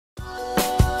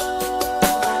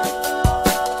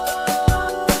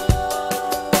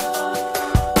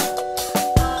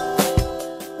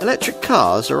electric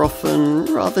cars are often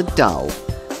rather dull,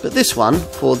 but this one,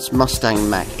 Ford's Mustang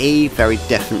Mach E, very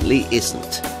definitely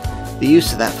isn't. The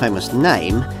use of that famous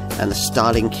name and the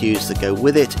styling cues that go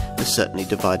with it has certainly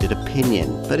divided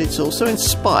opinion, but it's also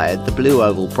inspired the Blue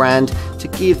Oval brand to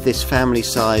give this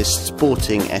family-sized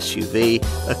sporting SUV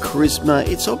a charisma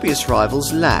its obvious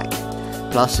rivals lack.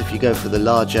 Plus, if you go for the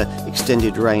larger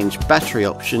extended range battery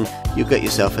option, you'll get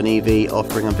yourself an EV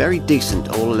offering a very decent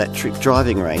all-electric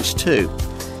driving range too.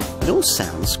 It all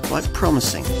sounds quite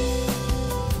promising.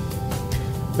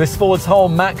 This Ford's whole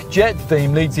Mach Jet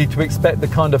theme leads you to expect the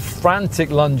kind of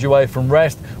frantic lunge away from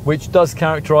rest which does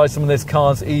characterise some of this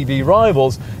car's EV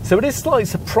rivals, so it is slightly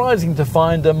surprising to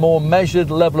find a more measured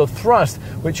level of thrust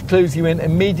which clues you in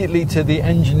immediately to the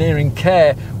engineering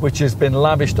care which has been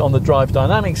lavished on the drive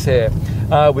dynamics here.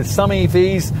 With some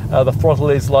EVs, the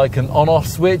throttle is like an on-off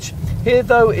switch. Here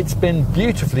though, it's been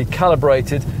beautifully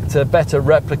calibrated to better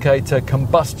replicate a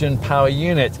combustion power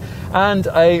unit, and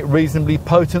a reasonably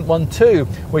potent one too,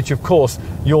 which of course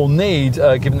you'll need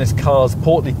given this car's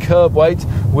portly curb weight,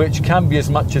 which can be as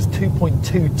much as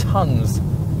 2.2 tons.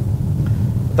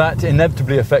 That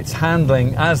inevitably affects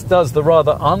handling, as does the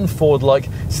rather un-Ford-like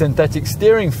synthetic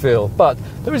steering feel, but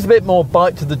there is a bit more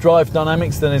bite to the drive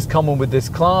dynamics than is common with this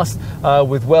class,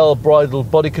 with well-bridled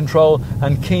body control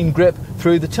and keen grip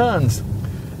through the turns.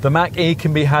 The Mach E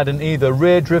can be had in either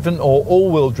rear-driven or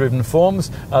all-wheel driven forms.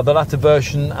 The latter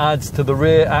version adds to the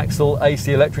rear axle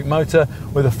AC electric motor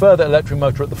with a further electric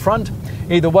motor at the front.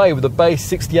 Either way, with a base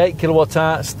 68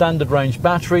 kWh standard range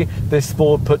battery, this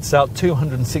Ford puts out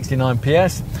 269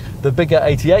 PS. The bigger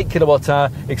 88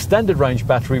 kWh extended range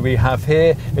battery we have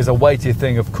here is a weightier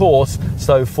thing, of course,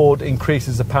 so Ford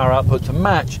increases the power output to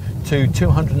match to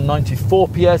 294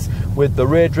 PS with the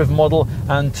rear-driven model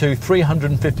and to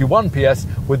 351 PS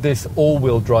with this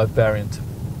all-wheel drive variant.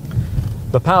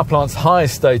 The power plant's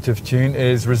highest state of tune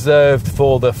is reserved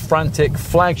for the frantic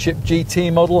flagship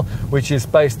GT model, which is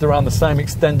based around the same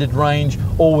extended range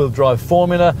all-wheel drive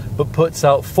formula, but puts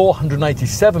out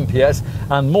 487 PS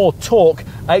and more torque,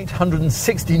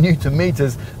 860 Newton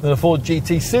meters, than a Ford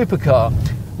GT supercar.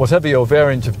 Whatever your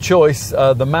variant of choice,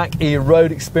 the Mach E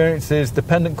road experience is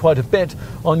dependent quite a bit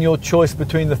on your choice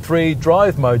between the three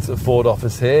drive modes that Ford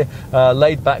offers here.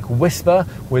 Laid-back Whisper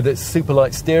with its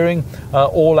super-light steering,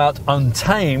 all-out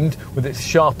Untamed with its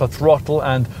sharper throttle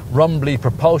and rumbly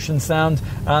propulsion sound,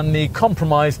 and the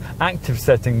compromise Active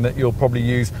setting that you'll probably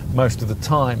use most of the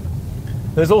time.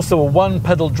 There's also a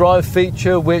one-pedal drive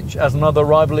feature which, as in other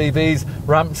rival EVs,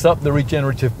 ramps up the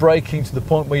regenerative braking to the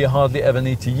point where you hardly ever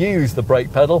need to use the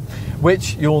brake pedal,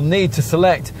 which you'll need to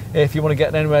select if you want to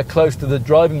get anywhere close to the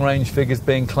driving range figures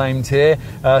being claimed here,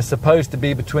 supposed to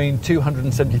be between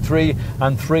 273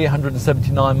 and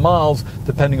 379 miles,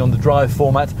 depending on the drive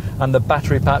format and the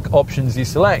battery pack options you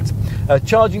select.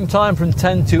 Charging time from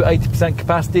 10 to 80%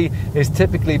 capacity is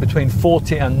typically between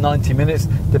 40 and 90 minutes,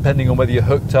 depending on whether you're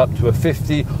hooked up to a 50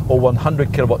 or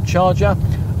 100 kilowatt charger.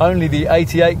 Only the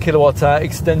 88 kilowatt-hour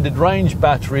extended range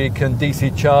battery can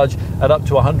DC charge at up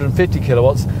to 150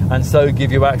 kilowatts and so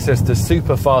give you access to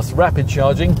super fast rapid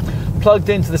charging. Plugged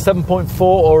into the 7.4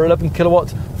 or 11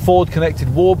 kilowatt Ford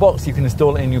connected wall box, you can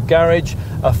install it in your garage.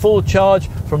 A full charge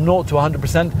from 0 to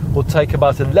 100% will take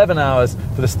about 11 hours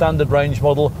for the standard range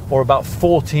model, or about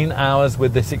 14 hours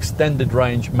with this extended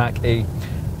range Mach E.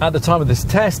 At the time of this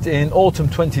test in autumn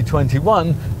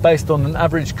 2021, based on an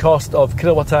average cost of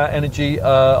kilowatt-hour energy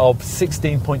of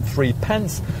 16.3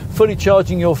 pence, fully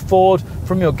charging your Ford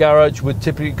from your garage would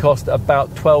typically cost about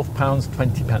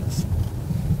 £12.20.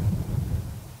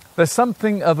 There's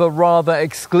something of a rather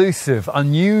exclusive,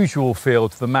 unusual feel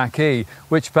to the Mach E,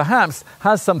 which perhaps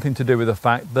has something to do with the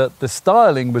fact that the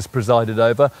styling was presided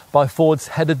over by Ford's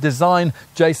head of design,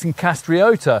 Jason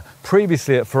Castriota,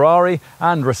 previously at Ferrari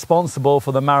and responsible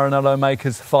for the Maranello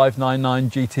maker's 599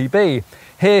 GTB.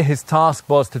 Here his task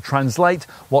was to translate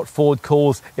what Ford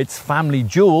calls its family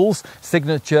jewels,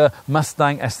 signature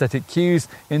Mustang aesthetic cues,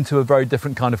 into a very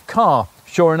different kind of car.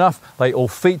 Sure enough, they all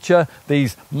feature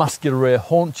these muscular rear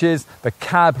haunches, the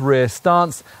cab rear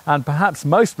stance, and perhaps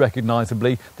most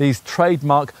recognisably, these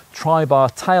trademark tri-bar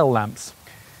tail lamps.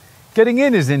 Getting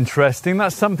in is interesting.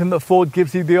 That's something that Ford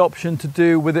gives you the option to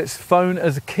do with its phone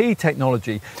as a key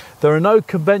technology. There are no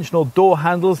conventional door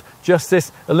handles, just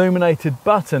this illuminated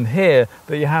button here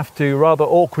that you have to rather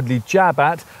awkwardly jab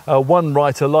at. One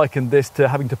writer likened this to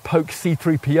having to poke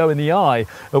C-3PO in the eye,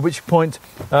 at which point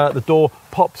the door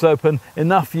pops open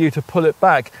enough for you to pull it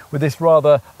back with this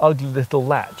rather ugly little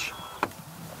latch.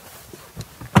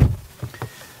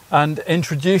 and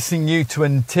introducing you to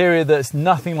an interior that's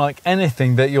nothing like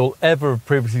anything that you'll ever have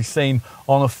previously seen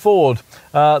on a Ford.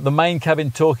 The main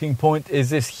cabin talking point is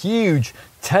this huge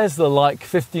Tesla-like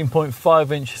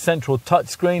 15.5-inch central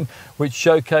touchscreen, which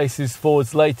showcases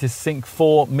Ford's latest Sync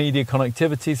 4 media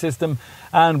connectivity system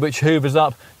and which hoovers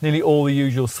up nearly all the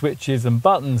usual switches and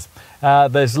buttons.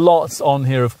 There's lots on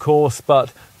here, of course,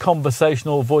 but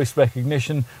conversational voice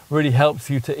recognition really helps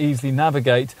you to easily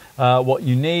navigate what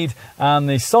you need, and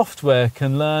the software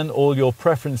can learn all your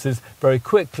preferences very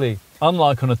quickly.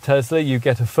 Unlike on a Tesla, you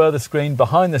get a further screen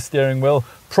behind the steering wheel,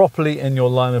 properly in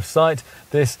your line of sight.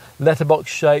 This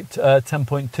letterbox-shaped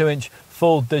 10.2-inch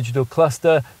full digital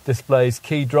cluster displays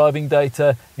key driving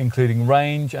data, including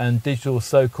range and digital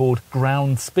so-called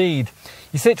ground speed.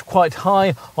 You sit quite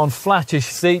high on flattish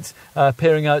seats,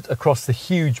 peering out across the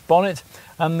huge bonnet,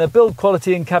 and the build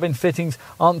quality and cabin fittings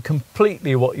aren't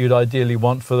completely what you'd ideally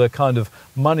want for the kind of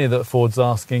money that Ford's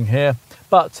asking here,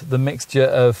 but the mixture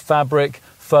of fabric,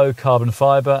 faux carbon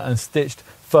fibre and stitched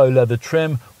faux leather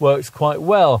trim works quite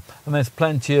well, and there's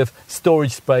plenty of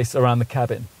storage space around the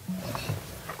cabin.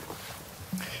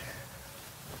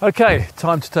 Okay,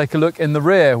 time to take a look in the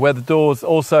rear, where the doors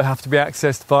also have to be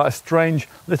accessed via a strange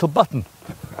little button.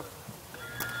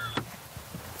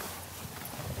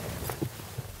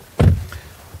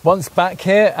 Once back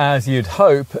here, as you'd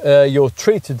hope, you're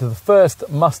treated to the first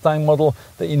Mustang model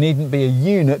that you needn't be a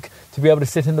eunuch to be able to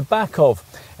sit in the back of.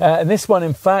 In this one,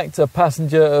 in fact, a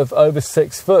passenger of over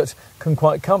 6 foot can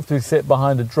quite comfortably sit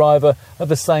behind a driver of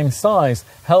the same size,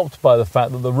 helped by the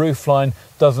fact that the roofline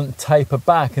doesn't taper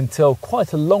back until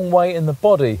quite a long way in the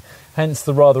body, hence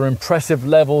the rather impressive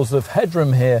levels of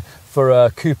headroom here for a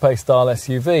coupe-style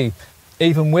SUV,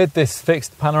 even with this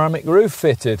fixed panoramic roof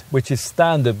fitted, which is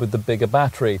standard with the bigger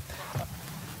battery.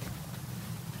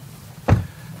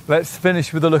 Let's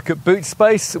finish with a look at boot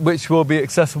space, which will be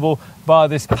accessible via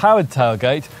this powered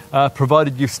tailgate,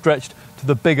 provided you've stretched to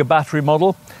the bigger battery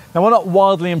model. Now, we're not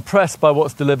wildly impressed by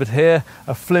what's delivered here.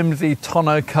 A flimsy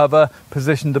tonneau cover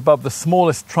positioned above the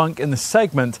smallest trunk in the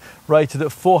segment, rated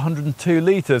at 402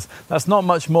 litres. That's not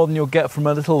much more than you'll get from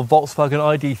a little Volkswagen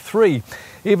ID3.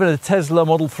 Even a Tesla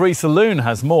Model 3 Saloon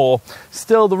has more.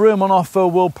 Still, the room on offer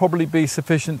will probably be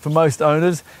sufficient for most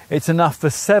owners. It's enough for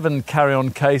 7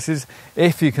 carry-on cases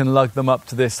if you can lug them up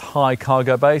to this high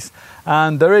cargo base.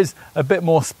 And there is a bit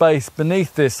more space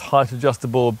beneath this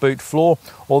height-adjustable boot floor,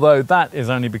 although that is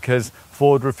only because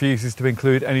Ford refuses to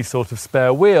include any sort of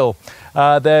spare wheel.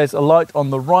 There's a light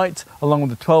on the right along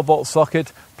with the 12-volt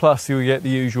socket, plus you'll get the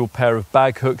usual pair of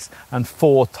bag hooks and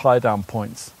 4 tie-down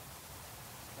points.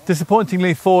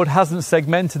 Disappointingly, Ford hasn't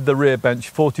segmented the rear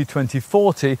bench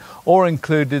 40-20-40 or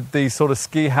included the sort of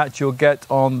ski hatch you'll get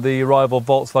on the rival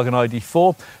Volkswagen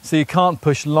ID4, so you can't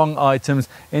push long items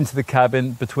into the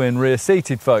cabin between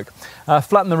rear-seated folk.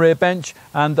 Flatten the rear bench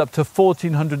and up to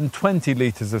 1,420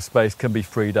 litres of space can be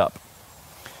freed up.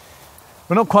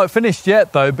 We're not quite finished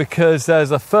yet though, because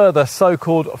there's a further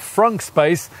so-called frunk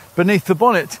space beneath the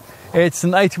bonnet. It's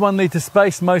an 81 litre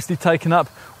space, mostly taken up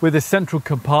with a central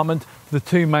compartment for the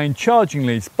 2 main charging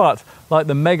leads, but like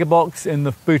the mega box in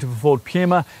the boot of a Ford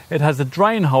Puma, it has a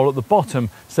drain hole at the bottom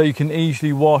so you can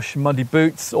easily wash muddy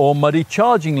boots or muddy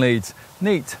charging leads.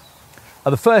 Neat. At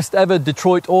the first ever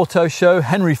Detroit Auto Show,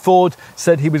 Henry Ford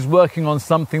said he was working on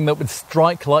something that would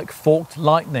strike like forked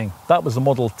lightning. That was a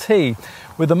Model T.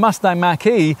 With the Mustang Mach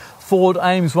E, Ford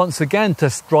aims once again to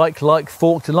strike like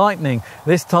forked lightning,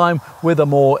 this time with a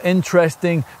more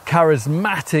interesting,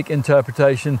 charismatic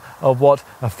interpretation of what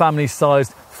a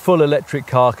family-sized full electric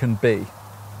car can be.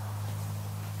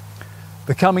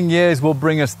 The coming years will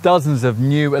bring us dozens of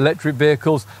new electric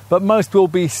vehicles, but most will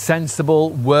be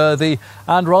sensible, worthy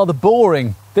and rather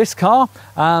boring. This car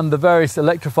and the various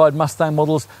electrified Mustang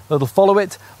models that'll follow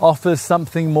it offers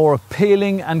something more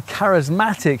appealing and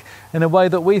charismatic in a way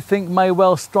that we think may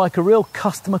well strike a real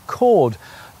customer chord,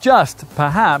 just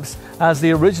perhaps as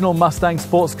the original Mustang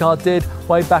sports car did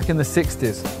way back in the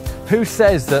 60s. Who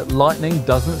says that lightning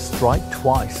doesn't strike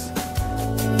twice?